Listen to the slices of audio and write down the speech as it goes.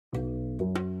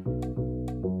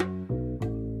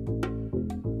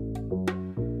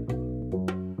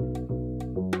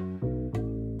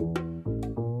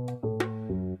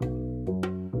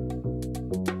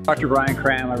Dr. Brian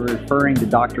Cram. I'm referring to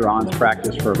Dr. Ahn's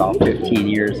practice for about 15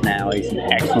 years now. He's an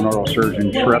excellent oral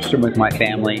surgeon. Trust him with my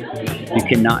family. You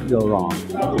cannot go wrong.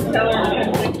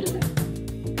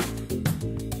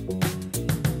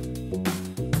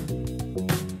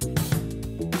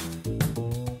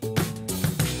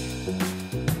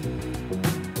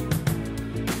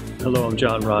 Hello, I'm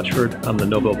John Rochford. I'm the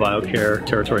Nobel Biocare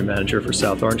Territory Manager for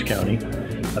South Orange County.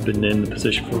 I've been in the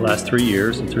position for the last 3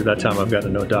 years, and through that time I've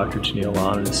gotten to know Dr. Junil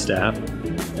Ahn and his staff.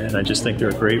 And I just think they're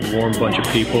a great, warm bunch of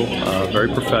people, very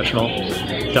professional.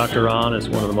 Dr. Ahn is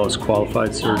one of the most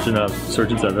qualified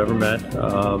surgeons I've ever met.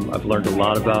 I've learned a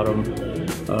lot about him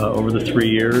over the 3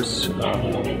 years,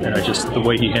 and the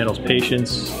way he handles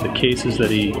patients, the cases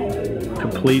that he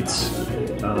completes,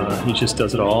 he just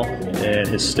does it all. And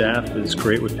his staff is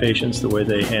great with patients, the way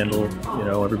they handle,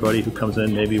 everybody who comes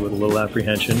in maybe with a little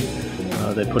apprehension.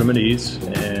 They put them at ease,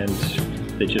 and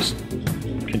they just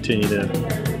continue to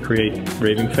create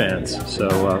raving fans.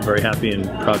 So very happy and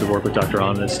proud to work with Dr.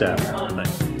 Ahn and his staff.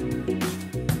 Thanks.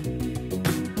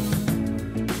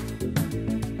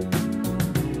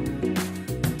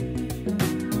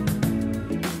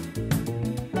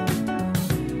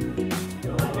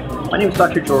 My name is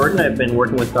Dr. Jordan. I've been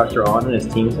working with Dr. Ahn and his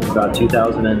team since about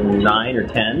 2009 or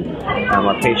 10.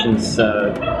 Our patients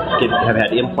have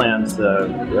had implants,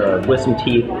 wisdom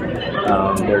teeth.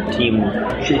 Their team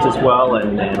treats us well,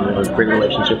 and we have a great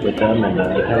relationship with them, and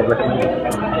I would recommend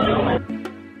it.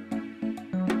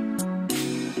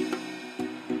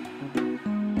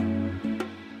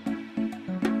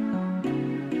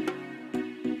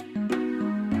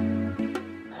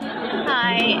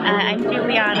 I'm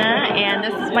Juliana, and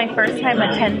this is my first time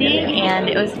attending, and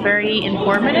it was very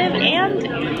informative and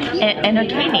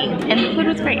entertaining, and the food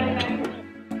was great.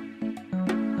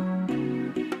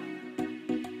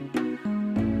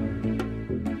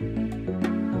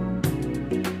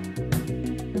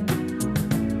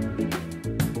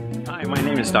 My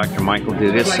name is Dr. Michael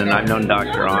DDS, and I've known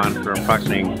Dr. Ahn for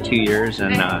approximately 2 years,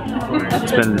 and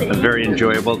it's been very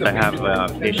enjoyable to have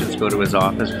patients go to his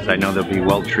office, because I know they'll be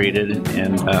well treated,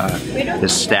 and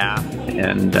his staff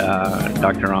and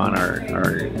Dr. Ahn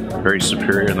are very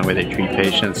superior in the way they treat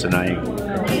patients, and I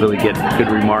really get good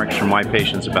remarks from my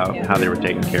patients about how they were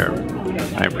taken care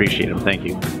of. I appreciate them. Thank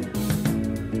you.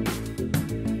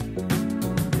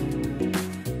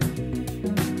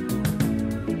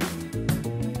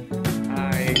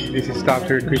 This is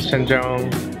Dr. Christian Jong.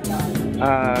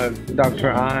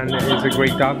 Dr. Ahn is a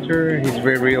great doctor. He's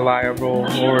very reliable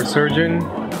oral surgeon.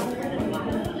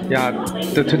 Yeah,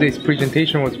 today's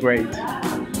presentation was great.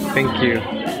 Thank you.